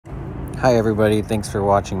Hi everybody, thanks for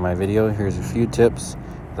watching my video. Here's a few tips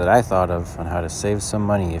that I thought of on how to save some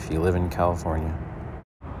money if you live in California.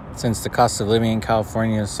 Since the cost of living in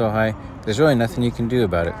California is so high, there's really nothing you can do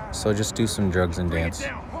about it, so just do some drugs and dance.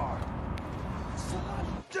 What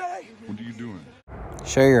are you doing?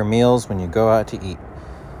 Share your meals when you go out to eat.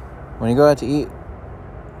 When you go out to eat,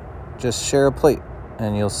 just share a plate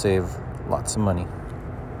and you'll save lots of money.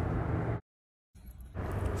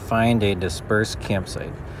 Find a dispersed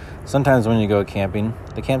campsite. Sometimes when you go camping,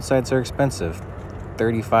 the campsites are expensive,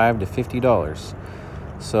 $35 to $50.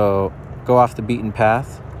 So go off the beaten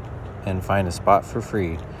path and find a spot for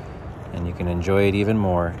free, and you can enjoy it even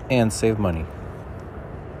more and save money.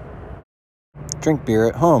 Drink beer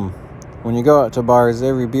at home. When you go out to bars,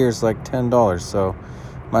 every beer is like $10, so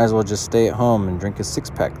might as well just stay at home and drink a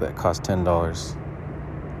six-pack that costs $10.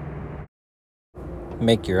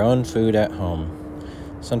 Make your own food at home.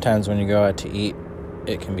 Sometimes when you go out to eat,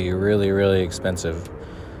 it can be really expensive.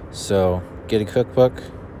 So get a cookbook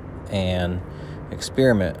and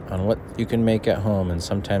experiment on what you can make at home, and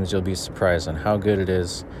sometimes you'll be surprised on how good it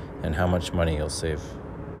is and how much money you'll save.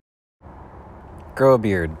 Grow a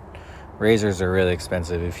beard. Razors are really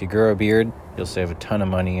expensive. If you grow a beard, you'll save a ton of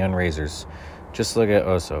money on razors. Just look at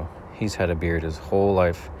Oso. He's had a beard his whole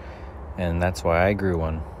life, and that's why I grew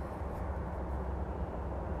one.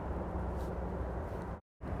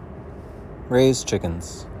 Raise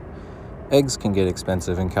chickens. Eggs can get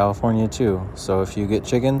expensive in California too, so if you get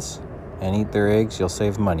chickens and eat their eggs, you'll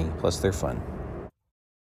save money, plus they're fun.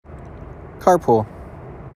 Carpool.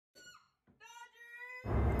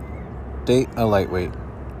 Date a lightweight.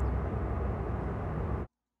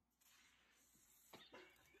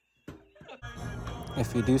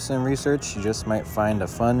 If you do some research, you just might find a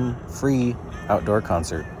fun, free outdoor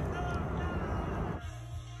concert.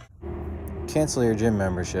 Cancel your gym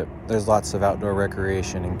membership. There's lots of outdoor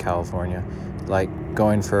recreation in California, like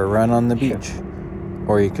going for a run on the beach,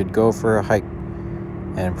 or you could go for a hike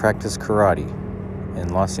and practice karate in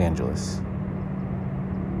Los Angeles.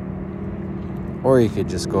 Or you could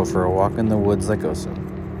just go for a walk in the woods like Oso.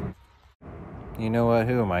 You know what?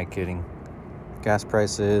 Who am I kidding? Gas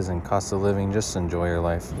prices and cost of living, just enjoy your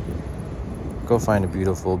life. Go find a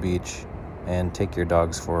beautiful beach and take your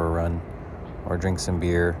dogs for a run, or drink some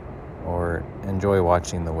beer, or enjoy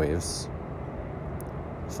watching the waves.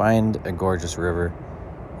 Find a gorgeous river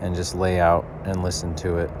and just lay out and listen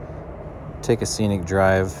to it. Take a scenic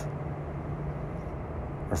drive,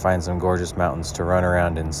 or find some gorgeous mountains to run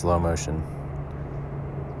around in slow motion.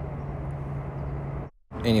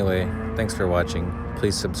 Anyway, thanks for watching.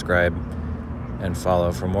 Please subscribe and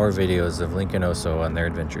follow for more videos of Link and Oso on their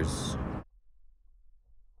adventures.